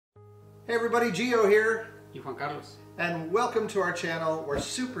Hey everybody, Gio here. Y Juan Carlos. And welcome to our channel. We're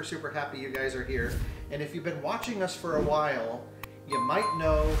super happy you guys are here. And if you've been watching us for a while, you might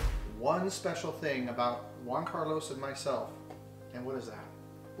know one special thing about Juan Carlos and myself. And what is that?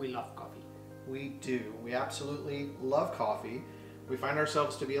 We love coffee. We do. We absolutely love coffee. We find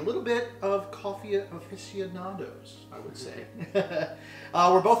ourselves to be a little bit of coffee aficionados, I would say.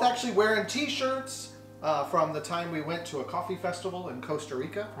 We're both actually wearing t-shirts from the time we went to a coffee festival in Costa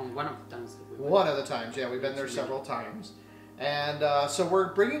Rica. From one of the times that we went. One of the times, yeah, we've been there several times. And so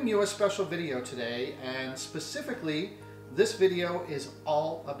we're bringing you a special video today, and specifically, this video is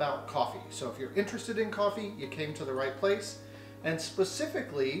all about coffee. So if you're interested in coffee, you came to the right place. And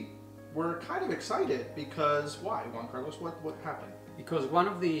specifically, we're kind of excited because, why, Juan Carlos? What happened? Because one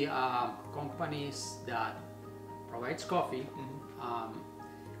of the companies that provides coffee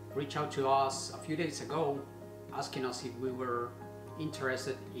reached out to us a few days ago asking us if we were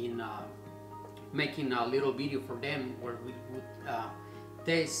interested in making a little video for them where we would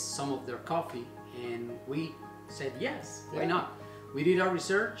taste some of their coffee, and we said yes, why not? We did our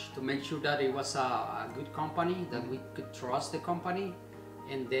research to make sure that it was a good company, that we could trust the company,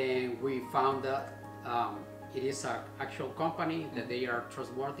 and then we found that it is an actual company, that they are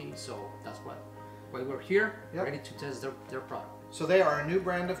trustworthy, so that's why we're here, ready to test their product. So they are a new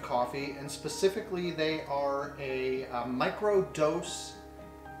brand of coffee, and specifically they are a microdose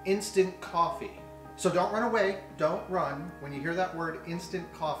instant coffee. So don't run away, don't run. When you hear that word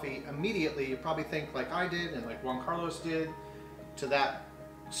instant coffee, immediately you probably think like I did and like Juan Carlos did, to that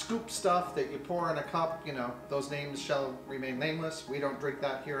scoop stuff that you pour in a cup. You know, those names shall remain nameless. We don't drink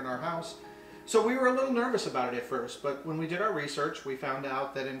that here in our house. So we were a little nervous about it at first, but when we did our research, we found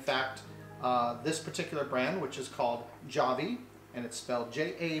out that in fact, this particular brand, which is called Javy, and it's spelled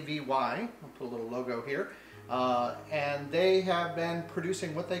J-A-V-Y, I'll put a little logo here, and they have been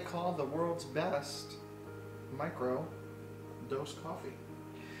producing what they call the world's best micro dose coffee.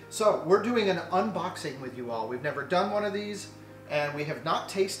 So we're doing an unboxing with you all. We've never done one of these, and we have not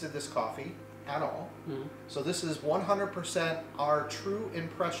tasted this coffee at all. So this is 100% our true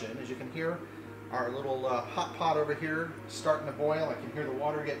impression. As you can hear, our little hot pot over here starting to boil. I can hear the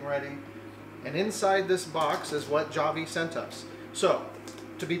water getting ready. And inside this box is what Javy sent us. So,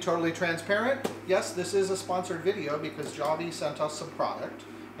 to be totally transparent, yes, this is a sponsored video because Javy sent us some product,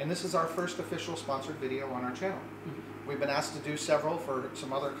 and this is our first official sponsored video on our channel. We've been asked to do several for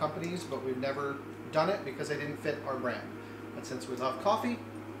some other companies, but we've never done it because they didn't fit our brand. And since we love coffee,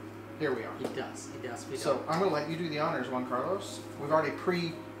 here we are. It does fit. So I'm going to let you do the honors, Juan Carlos. We've already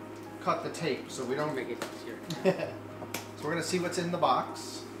pre-cut the tape, so we don't make it easier. So we're going to see what's in the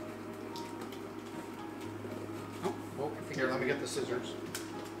box. Here, let me get the scissors.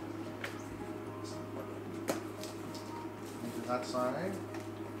 Do that side.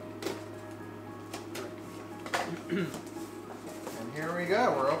 And here we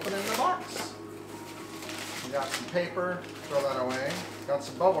go. We're opening the box. We got some paper. Throw that away. Got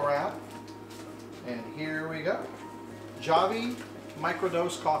some bubble wrap. And here we go. Javy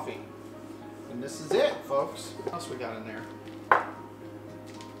Microdose Coffee. And this is it, folks. What else we got in there?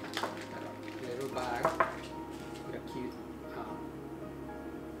 Little bag. Cute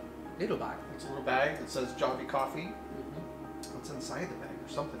little bag. It's a little bag that says Javy Coffee. What's inside the bag?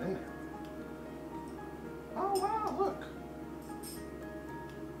 There's something in there. Oh wow, look.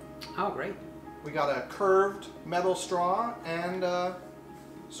 Oh great. We got a curved metal straw and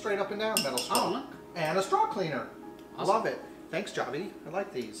straight up and down metal straw. Oh look. And a straw cleaner. Awesome. Love it. Thanks Javy. I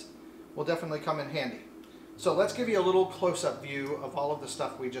like these. Will definitely come in handy. So let's give you a little close-up view of all of the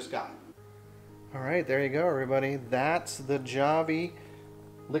stuff we just got. All right, there you go, everybody. That's the Javy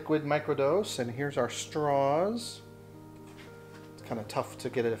Liquid Microdose, and here's our straws. It's kind of tough to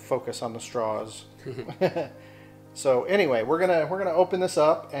get a focus on the straws. So anyway, we're gonna open this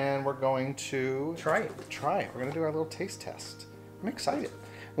up, and we're going to try it. We're gonna do our little taste test. I'm excited.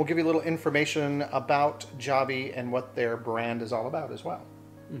 We'll give you a little information about Javy and what their brand is all about as well.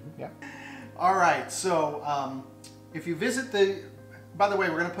 Yeah. All right. So if you visit the by the way,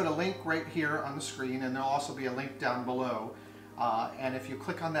 we're going to put a link right here on the screen, and there'll also be a link down below. And if you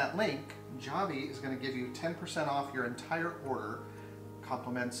click on that link, Javy is going to give you 10% off your entire order,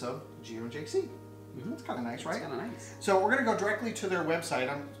 compliments of Gio and JC. That's kind of nice, right? That's kind of nice. So we're going to go directly to their website.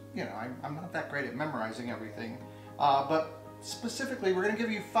 I'm not that great at memorizing everything, but specifically, we're going to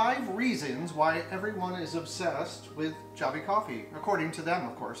give you 5 reasons why everyone is obsessed with Javy coffee, according to them,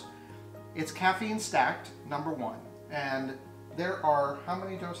 of course. It's caffeine stacked, #1, and there are how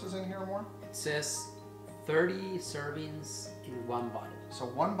many doses in here more? It says 30 servings in 1 bottle. So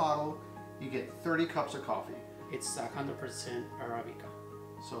 1 bottle, you get 30 cups of coffee. It's 100% Arabica.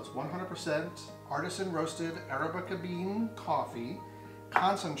 So it's 100% artisan roasted Arabica bean coffee,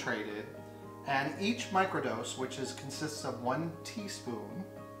 concentrated, and each microdose, which consists of 1 teaspoon,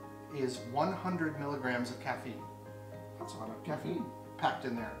 is 100 milligrams of caffeine. That's a lot of caffeine packed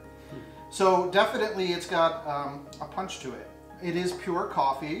in there. So definitely it's got a punch to it. It is pure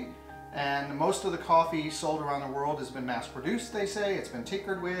coffee, and most of the coffee sold around the world has been mass produced, they say. It's been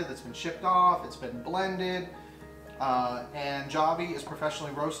tinkered with, it's been shipped off, it's been blended. And Javy is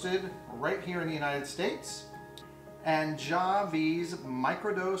professionally roasted right here in the United States. And Javy's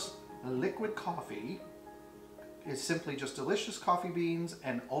microdose liquid coffee is simply just delicious coffee beans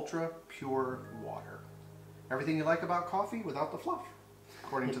and ultra pure water. Everything you like about coffee without the fluff,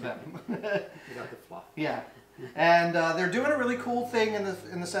 according to them. Without the fluff. Yeah. And they're doing a really cool thing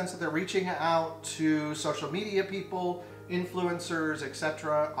in the sense that they're reaching out to social media people, influencers,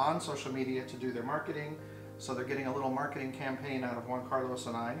 etc. on social media to do their marketing. So they're getting a little marketing campaign out of Juan Carlos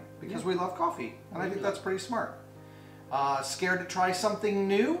and I because we love coffee, and I think that's pretty smart. Scared to try something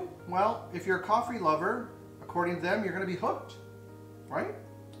new? Well, if you're a coffee lover, according to them, you're going to be hooked, right?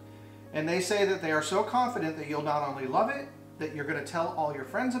 And they say that they are so confident that you'll not only love it, that you're going to tell all your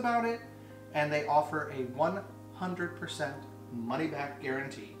friends about it, and they offer a 100% money-back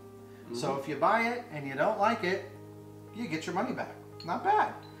guarantee. So if you buy it and you don't like it, you get your money back. Not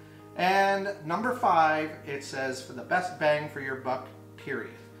bad. And number 5, it says for the best bang for your buck,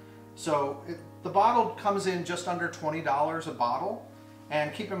 period. So the bottle comes in just under $20 a bottle.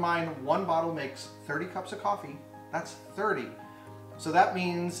 And keep in mind, 1 bottle makes 30 cups of coffee. That's 30. So that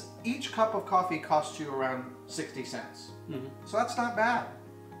means each cup of coffee costs you around 60 cents. So that's not bad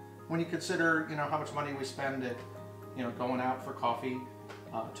when you consider, how much money we spend at, going out for coffee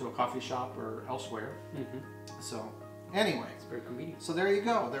to a coffee shop or elsewhere. So anyway, it's very convenient. So there you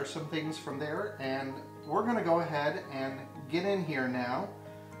go. There's some things from there, and we're going to go ahead and get in here now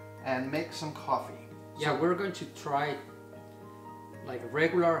and make some coffee. Yeah, we're going to try like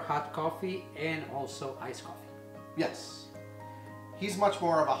regular hot coffee and also iced coffee. Yes. He's much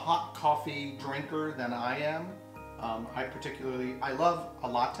more of a hot coffee drinker than I am. I love a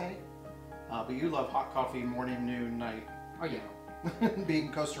latte, but you love hot coffee morning, noon, night. Oh yeah.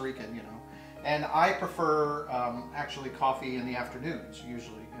 Being Costa Rican, And I prefer actually coffee in the afternoons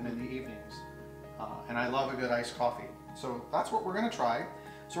usually and in the evenings. And I love a good iced coffee. So that's what we're going to try.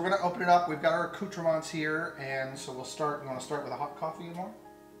 So we're going to open it up. We've got our accoutrements here, and so we'll start. You want to start with a hot coffee, Amor?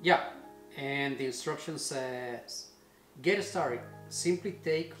 Yeah. And the instruction says, get started. Simply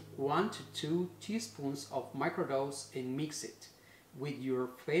take 1 to 2 teaspoons of microdose and mix it with your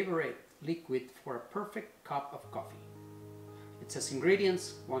favorite liquid for a perfect cup of coffee. It says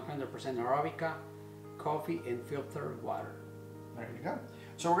ingredients: 100% Arabica, coffee, and filtered water. There you go.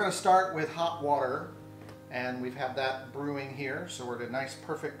 So we're going to start with hot water, and we've had that brewing here, so we're at a nice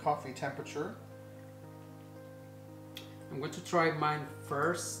perfect coffee temperature. I'm going to try mine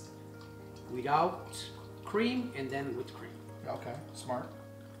first without cream and then with cream. Okay, smart.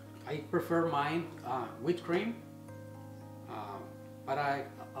 I prefer mine with cream, but I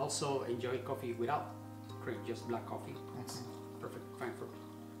also enjoy coffee without cream, just black coffee. It's perfect, fine for me.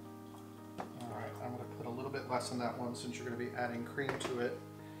 All right, I'm going to put a little bit less in that one since you're going to be adding cream to it.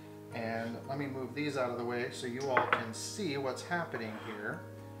 And let me move these out of the way so you all can see what's happening here.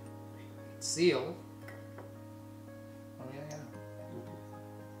 Seal. Oh yeah.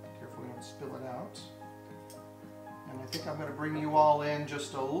 Careful you don't spill it out. And I think I'm going to bring you all in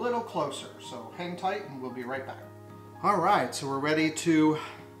just a little closer. So hang tight and we'll be right back. All right, so we're ready to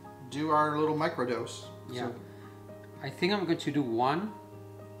do our little microdose. Yeah. So, I think I'm going to do 1,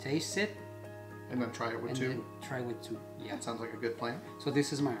 taste it, and then try it with and 2. then try with 2. Yeah. That sounds like a good plan. So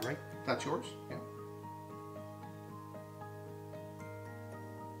this is mine, right? That's yours? Yeah.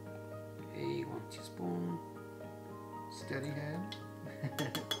 Okay, 1 teaspoon. Steady hand.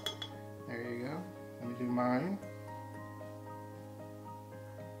 There you go. Let me do mine.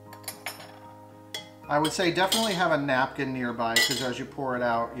 I would say definitely have a napkin nearby, because as you pour it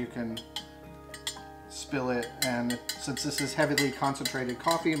out, you can spill it. And since this is heavily concentrated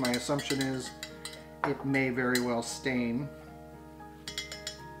coffee, my assumption is it may very well stain,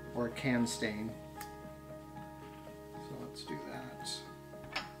 or it can stain. So let's do that.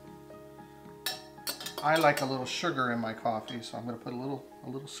 I like a little sugar in my coffee, so I'm going to put a little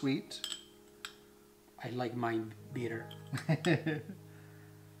sweet. I like mine bitter.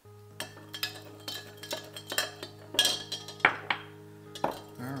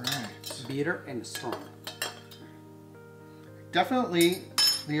 Bitter and strong. Definitely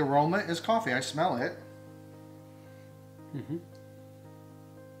the aroma is coffee. I smell it.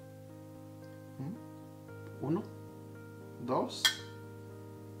 Uno. Dos.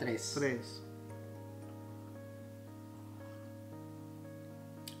 Tres. Tres.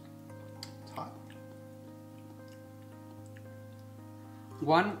 It's hot.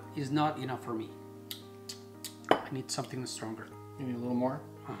 One is not enough for me. I need something stronger. You need a little more?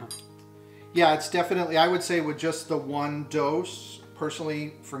 Uh-huh. Yeah, it's definitely, I would say with just the one dose,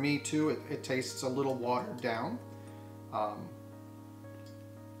 personally, for me too, it tastes a little watered down.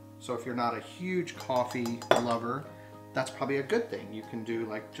 So if you're not a huge coffee lover, that's probably a good thing. You can do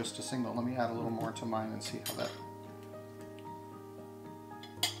like just a single. Let me add a little more to mine and see how that...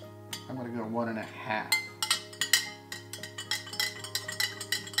 I'm gonna go 1.5.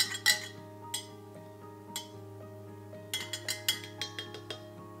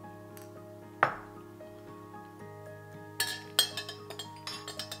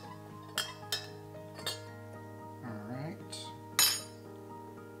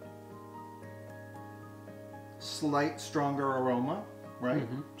 Slight stronger aroma, right?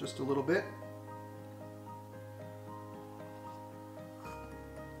 Mm-hmm. Just a little bit.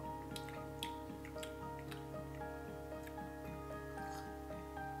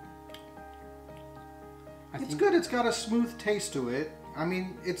 It's good. It's got a smooth taste to it. I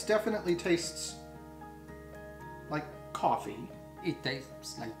mean, it definitely tastes like coffee. It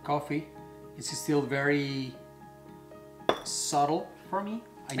tastes like coffee. It's still very subtle for me.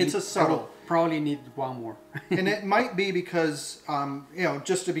 It's a subtle. Probably need one more. And it might be because, you know,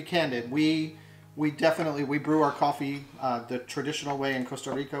 just to be candid, we definitely brew our coffee the traditional way in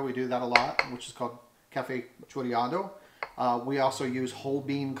Costa Rica. We do that a lot, which is called Café Chorreado. We also use whole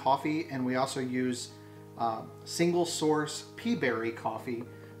bean coffee, and we also use single source pea berry coffee,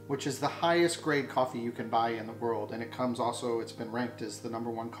 which is the highest grade coffee you can buy in the world. And it comes also, it's been ranked as the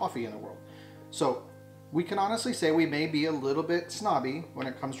 #1 coffee in the world. So we can honestly say we may be a little bit snobby when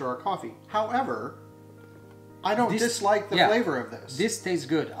it comes to our coffee. However, I don't dislike the flavor of this. This tastes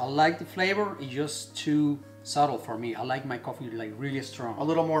good. I like the flavor. It's just too subtle for me. I like my coffee like really strong. A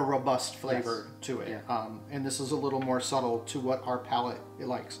little more robust flavor to it. Yeah. And this is a little more subtle to what our palate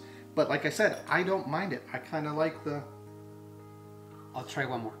likes. But like I said, I don't mind it. I kind of like the... I'll try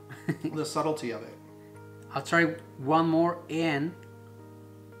one more. the subtlety of it. I'll try one more, and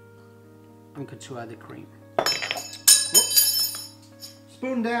I'm going to add the cream. Whoops.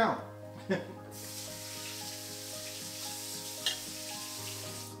 Spoon down.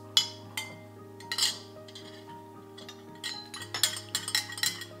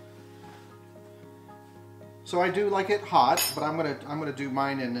 So I do like it hot, but I'm gonna do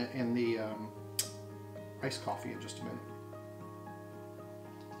mine in the iced coffee in just a minute.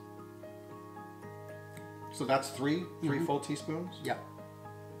 So that's three full teaspoons. Yeah.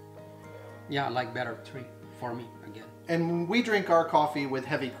 Yeah, I like better 3 for me again. And we drink our coffee with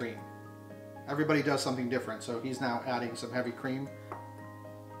heavy cream. Everybody does something different, so he's now adding some heavy cream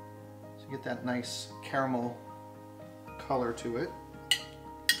to get that nice caramel color to it.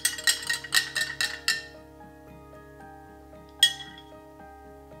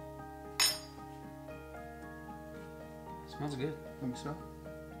 Smells good. I think so.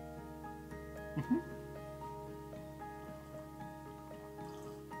 Mm-hmm.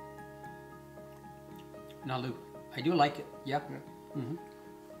 Now, Lou, I do like it. Yeah. Mm-hmm.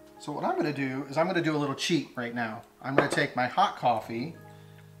 So what I'm going to do is I'm going to do a little cheat right now. I'm going to take my hot coffee.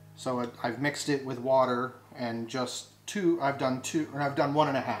 So I've mixed it with water and just I've done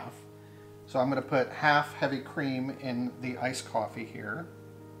 1.5. So I'm going to put half heavy cream in the iced coffee here.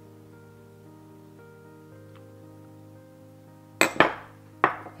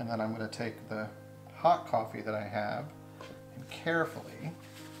 And then I'm going to take the hot coffee that I have and carefully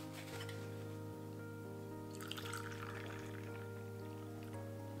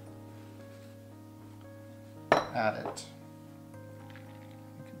add it.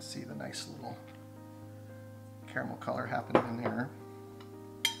 You can see the nice little caramel color happening in there.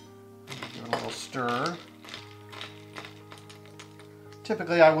 Do a little stir.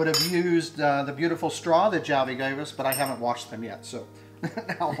 Typically I would have used the beautiful straw that Javy gave us, but I haven't washed them yet, so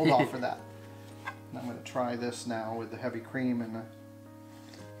I'll hold off for that. And I'm going to try this now with the heavy cream, and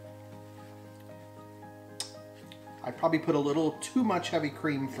I probably put a little too much heavy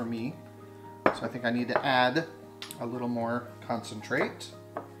cream for me, so I think I need to add a little more concentrate.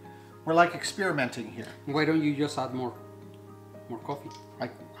 We're like experimenting here. Why don't you just add more coffee?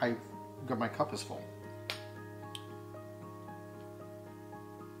 My cup is full.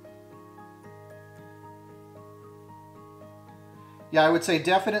 Yeah, I would say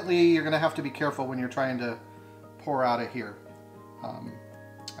definitely you're going to have to be careful when you're trying to pour out of here.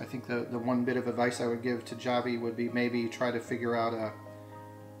 I think the one bit of advice I would give to Javy would be maybe try to figure out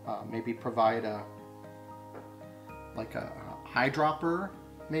maybe provide a eyedropper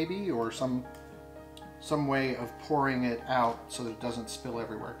maybe, or some way of pouring it out so that it doesn't spill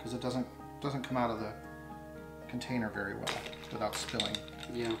everywhere, because it doesn't come out of the container very well without spilling.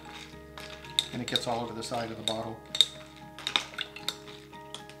 Yeah. And it gets all over the side of the bottle.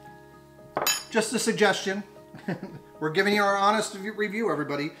 Just a suggestion. We're giving you our honest review,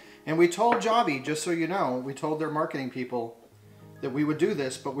 everybody. And we told Javy, just so you know, we told their marketing people that we would do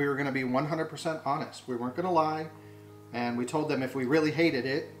this, but we were going to be 100% honest. We weren't going to lie. And we told them if we really hated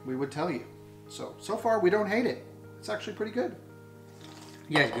it, we would tell you. So far, we don't hate it. It's actually pretty good.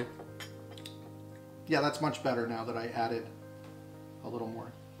 Yeah, it's good. Yeah, that's much better now that I added a little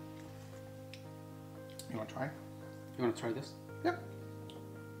more. You want to try? You want to try this? Yep.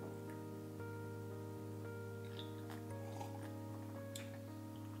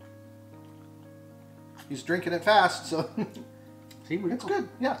 He's drinking it fast, so See, it's good.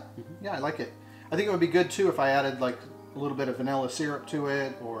 Yeah, yeah, I like it. I think it would be good too if I added like a little bit of vanilla syrup to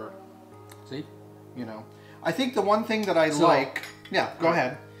it, or see, you know. I think the one thing that I like. Yeah, go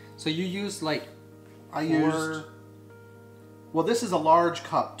ahead. So you use like used. Well, this is a large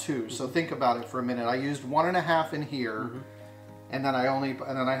cup too, so think about it for a minute. I used 1.5 in here, and then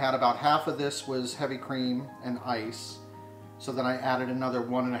I had about half of this was heavy cream and ice. So then I added another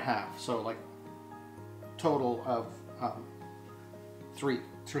 1.5. So like total of 3.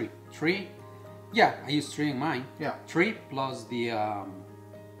 3. Yeah, I used 3 in mine. Yeah. 3 plus the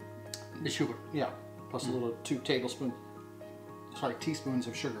sugar. Yeah, plus a little 2 teaspoons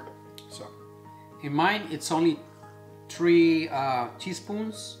of sugar. So in mine, it's only 3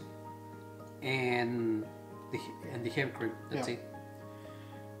 teaspoons and the heavy cream. That's it.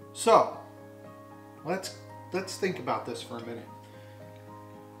 So let's think about this for a minute.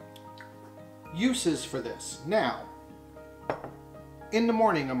 Uses for this. Now, in the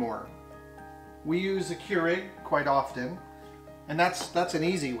morning, Amor, we use a Keurig quite often, and that's an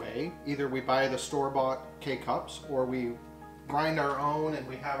easy way. Either we buy the store-bought K-Cups, or we grind our own, and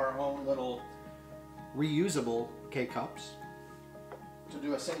we have our own little reusable K-Cups to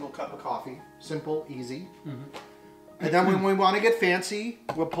do a single cup of coffee. Simple, easy. And then when we want to get fancy,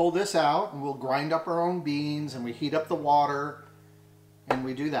 we'll pull this out, and we'll grind up our own beans, and we heat up the water, and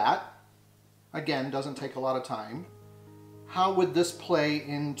we do that. Again, doesn't take a lot of time. How would this play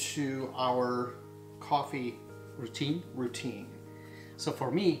into our coffee routine? So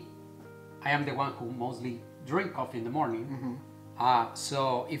for me, I am the one who mostly drink coffee in the morning.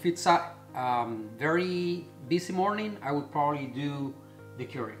 So if it's a very busy morning, I would probably do the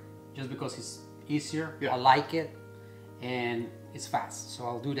Keurig, just because it's easier. I like it, and it's fast, so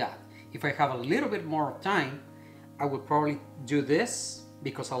I'll do that. If I have a little bit more time, I would probably do this,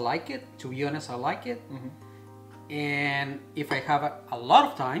 because I like it. To be honest, I like it. And if I have a lot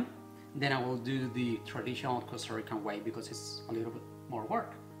of time, then I will do the traditional Costa Rican way, because it's a little bit more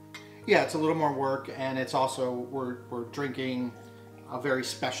work. Yeah, it's a little more work, and it's also, we're drinking a very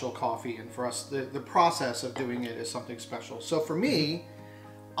special coffee, and for us, the process of doing it is something special. So for me,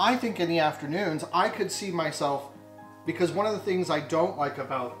 I think in the afternoons, I could see myself, because one of the things I don't like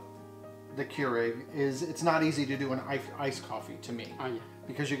about the Keurig is it's not easy to do an iced coffee to me. Oh, yeah.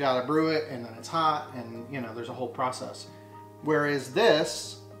 Because you gotta brew it, and then it's hot, and you know, there's a whole process. Whereas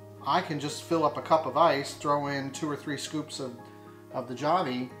this, I can just fill up a cup of ice, throw in 2 or 3 scoops of the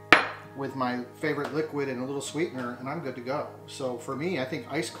Javy with my favorite liquid and a little sweetener, and I'm good to go. So for me, I think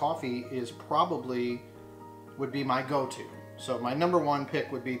iced coffee would be my go-to. So my number 1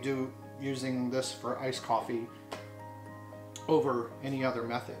 pick would be using this for iced coffee over any other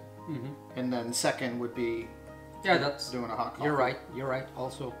method. And then second would be doing a hot coffee. You're right.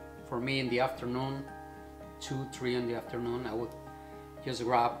 Also, for me in the afternoon, 2, 3 in the afternoon, I would just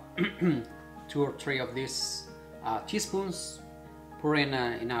grab 2 or 3 of these teaspoons, pour in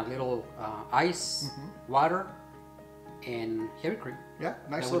a little ice, water, and heavy cream. Yeah,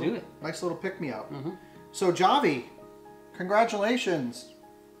 nice little pick-me-up. So Javy, congratulations.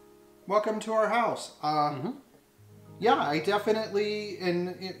 Welcome to our house. Yeah, I definitely,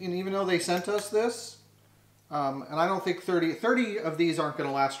 and even though they sent us this, and I don't think 30 of these aren't going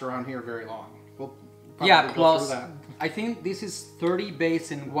to last around here very long. We'll probably go through that. I think this is 30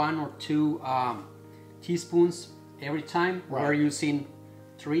 based in 1 or 2 teaspoons every time. Right. We're using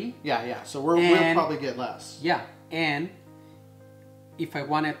 3. Yeah. So we'll probably get less. Yeah, and if I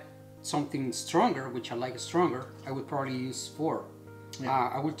wanted something stronger, which I like stronger, I would probably use 4.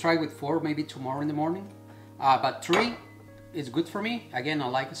 I would try with 4 maybe tomorrow in the morning. But 3 is good for me. Again, I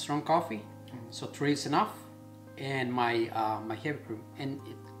like a strong coffee, so 3 is enough. And my heavy cream, and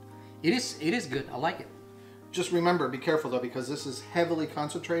it is good. I like it. Just remember, be careful though, because this is heavily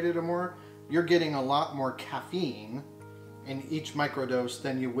concentrated, Amor. You're getting a lot more caffeine in each microdose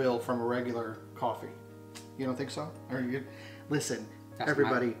than you will from a regular coffee. You don't think so? Or you listen,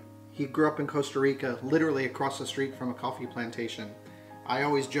 everybody, he grew up in Costa Rica, literally across the street from a coffee plantation. I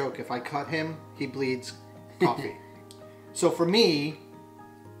always joke, if I cut him, he bleeds coffee. So for me,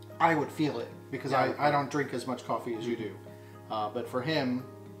 I would feel it because I don't drink as much coffee as you do. But for him,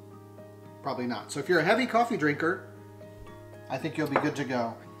 probably not. So if you're a heavy coffee drinker, I think you'll be good to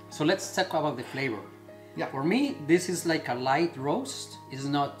go. So let's talk about the flavor. Yeah. For me, this is like a light roast. It's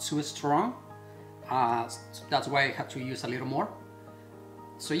not too strong. That's why I had to use a little more.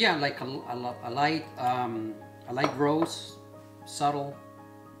 So yeah, like a light roast, subtle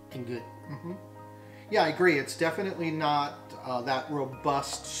and good. Mm-hmm. Yeah, I agree. It's definitely not that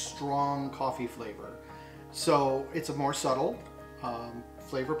robust, strong coffee flavor. So it's a more subtle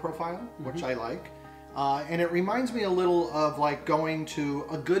flavor profile, which I like. And it reminds me a little of like going to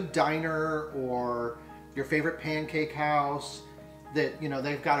a good diner or your favorite pancake house that, you know,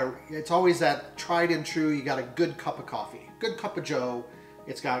 they've got it's always that tried and true, you got a good cup of coffee, good cup of joe.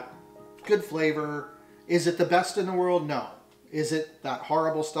 It's got good flavor. Is it the best in the world? No. Is it that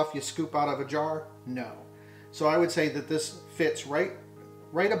horrible stuff you scoop out of a jar? No. So I would say that this fits right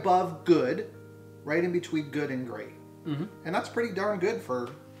above good, right in between good and great. And that's pretty darn good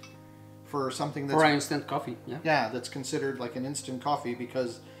for something that's... For an instant coffee, yeah. Yeah, that's considered like an instant coffee,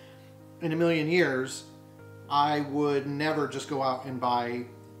 because in a million years, I would never just go out and buy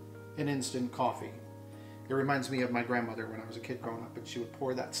an instant coffee. It reminds me of my grandmother when I was a kid growing up, and she would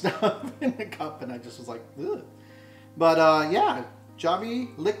pour that stuff in the cup, and I just was like, ugh. But yeah,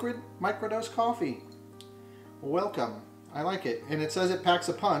 Javy Liquid Microdose Coffee. Welcome. I like it. And it says it packs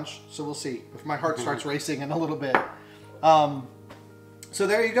a punch, so we'll see if my heart starts racing in a little bit. So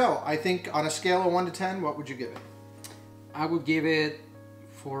there you go. I think on a scale of 1 to 10, what would you give it? I would give it,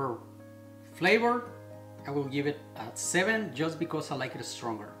 for flavor, I will give it a 7 just because I like it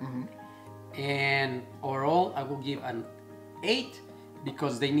stronger. And overall, I will give an 8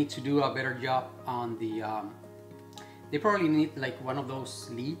 because they need to do a better job on the... they probably need like one of those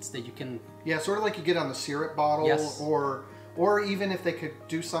leads that you can... Yeah, sort of like you get on the syrup bottle. Yes. Or even if they could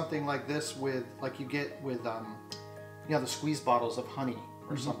do something like this with, like you get with, you know, the squeeze bottles of honey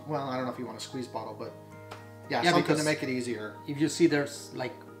or something. Well, I don't know if you want a squeeze bottle, but yeah, something to make it easier. If you see, there's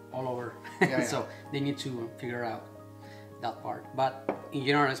like all over. Yeah, So they need to figure out that part. But in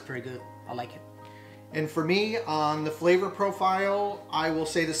general, it's pretty good. I like it. And for me, on the flavor profile, I will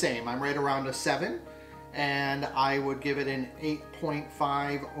say the same. I'm right around a 7. And I would give it an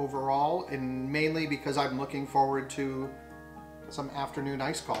 8.5 overall, and mainly because I'm looking forward to some afternoon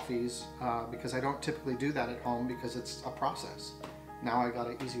iced coffees, because I don't typically do that at home because it's a process. Now I got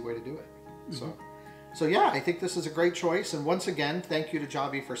an easy way to do it. So yeah, I think this is a great choice. And once again, thank you to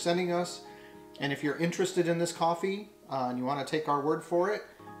Javy for sending us. And if you're interested in this coffee and you want to take our word for it,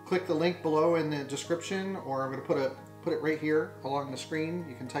 click the link below in the description, or I'm going to put it right here along the screen.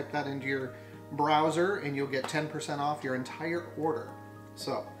 You can type that into your browser and you'll get 10% off your entire order.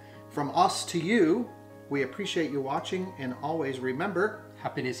 So from us to you, we appreciate you watching, and always remember,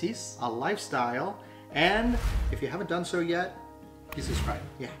 Happiness is a lifestyle. And if you haven't done so yet, please subscribe.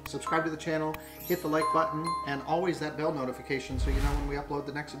 Yeah, subscribe to the channel, hit the like button, and always that bell notification so you know when we upload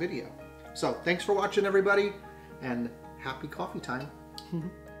the next video. So thanks for watching, everybody, and happy coffee time.